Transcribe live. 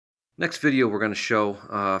Next video we're going to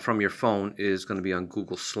show from your phone is going to be on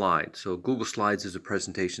Google Slides. So Google Slides is a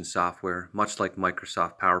presentation software much like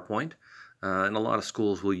Microsoft PowerPoint, and a lot of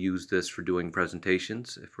schools will use this for doing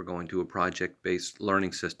presentations. If we're going to a project-based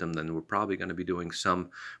learning system, then we're probably going to be doing some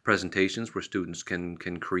presentations where students can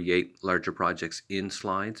create larger projects in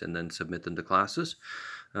Slides and then submit them to classes.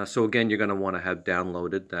 So again, you're going to want to have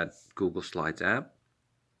downloaded that Google Slides app.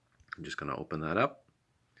 I'm just going to open that up.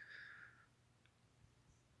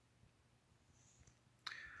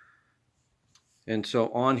 And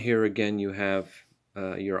so on here again you have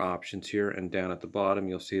your options here, and down at the bottom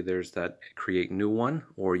you'll see there's that create new one,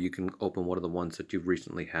 or you can open one of the ones that you've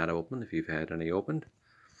recently had open if you've had any opened.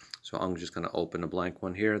 So I'm just going to open a blank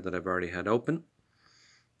one here that I've already had open.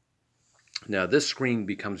 Now this screen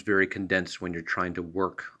becomes very condensed when you're trying to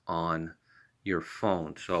work on your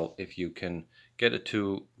phone. So if you can get it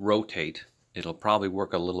to rotate, it'll probably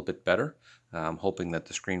work a little bit better. I'm hoping that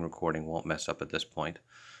the screen recording won't mess up at this point.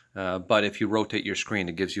 But if you rotate your screen,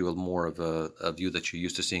 it gives you more of a view that you're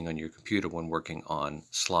used to seeing on your computer when working on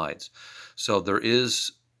Slides. So there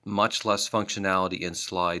is much less functionality in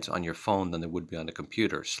Slides on your phone than there would be on a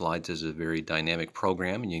computer. Slides is a very dynamic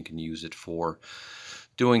program, and you can use it for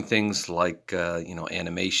doing things like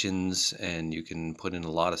animations, and you can put in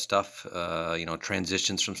a lot of stuff,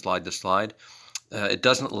 transitions from slide to slide. It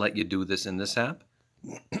doesn't let you do this in this app,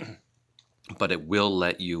 but it will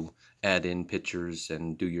let you add in pictures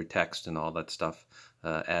and do your text and all that stuff,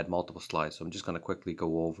 add multiple slides. So I'm just going to quickly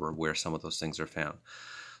go over where some of those things are found.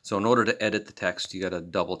 So in order to edit the text, you got to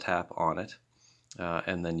double tap on it,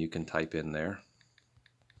 and then you can type in there.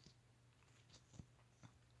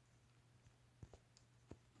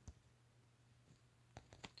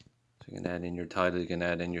 So you can add in your title, you can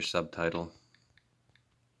add in your subtitle.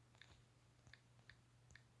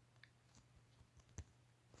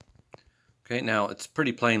 Okay, now it's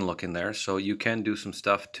pretty plain looking there, so you can do some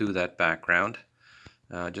stuff to that background.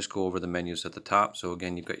 Just go over the menus at the top. So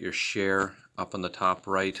again, you've got your share up on the top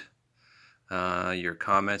right, your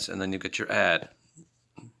comments, and then you've got your add.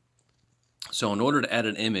 So in order to add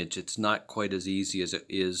an image, it's not quite as easy as it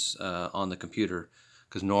is on the computer,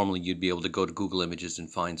 because normally you'd be able to go to Google Images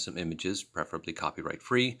and find some images, preferably copyright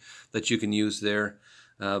free, that you can use there.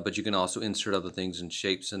 But you can also insert other things and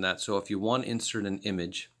shapes and that. So if you want to insert an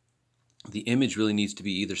image, the image really needs to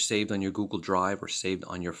be either saved on your Google Drive or saved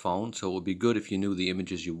on your phone. So it would be good if you knew the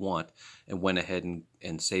images you want and went ahead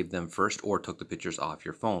and saved them first, or took the pictures off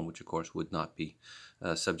your phone, which of course would not be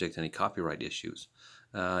subject to any copyright issues.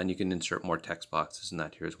 And you can insert more text boxes and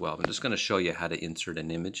that here as well. I'm just going to show you how to insert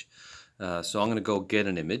an image. So I'm going to go get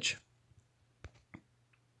an image.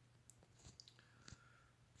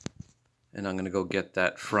 And I'm going to go get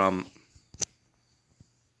that from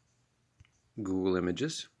Google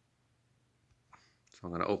Images. So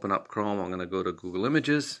I'm going to open up Chrome, I'm going to go to Google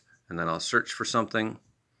Images, and then I'll search for something,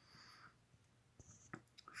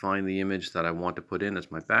 find the image that I want to put in as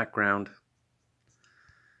my background.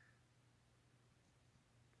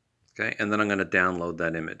 Okay, and then I'm going to download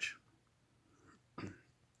that image.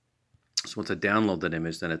 So once I download that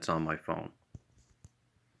image, then it's on my phone.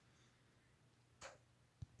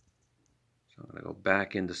 So I'm going to go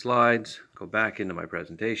back into Slides, go back into my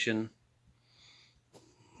presentation.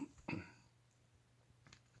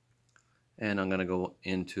 And I'm going to go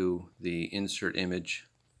into the insert image,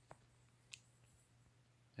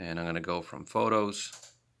 and I'm going to go from photos.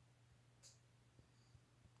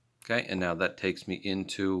 Okay, and now that takes me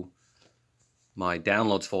into my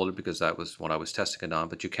downloads folder, because that was what I was testing it on.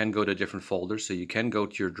 But you can go to different folders, so you can go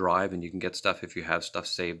to your drive and you can get stuff if you have stuff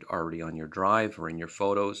saved already on your drive or in your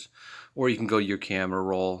photos, or you can go to your camera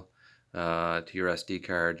roll, to your SD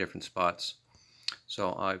card, different spots.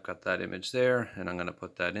 So I've got that image there, and I'm going to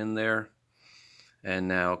put that in there. And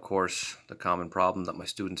now, of course, the common problem that my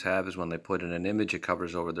students have is when they put in an image, it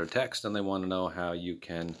covers over their text, and they want to know how you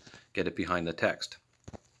can get it behind the text.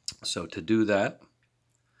 So to do that,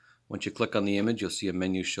 once you click on the image, you'll see a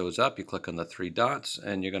menu shows up. You click on the three dots,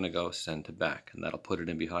 and you're going to go send to back, and that'll put it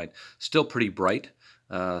in behind. Still pretty bright,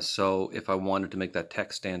 so if I wanted to make that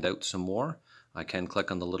text stand out some more, I can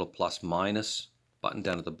click on the little plus minus button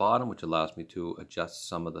down at the bottom, which allows me to adjust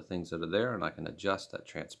some of the things that are there, and I can adjust that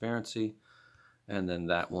transparency. And then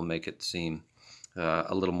that will make it seem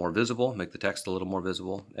a little more visible, make the text a little more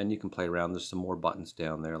visible. And you can play around. There's some more buttons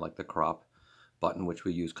down there, like the crop button, which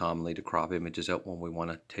we use commonly to crop images out when we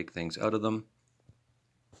want to take things out of them.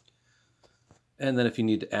 And then if you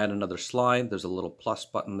need to add another slide, there's a little plus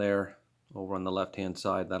button there over on the left hand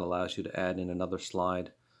side that allows you to add in another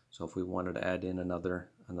slide. So if we wanted to add in another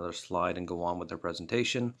another slide and go on with their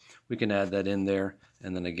presentation, we can add that in there.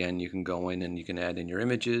 And then again, you can go in and you can add in your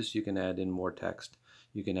images, you can add in more text,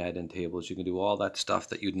 you can add in tables, you can do all that stuff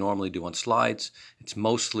that you'd normally do on slides. It's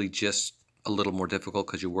mostly just a little more difficult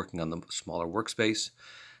because you're working on the smaller workspace.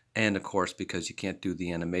 And of course, because you can't do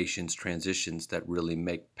the animations, transitions that really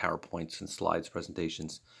make PowerPoints and slides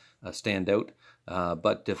presentations stand out.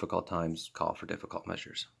 But difficult times call for difficult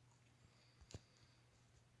measures.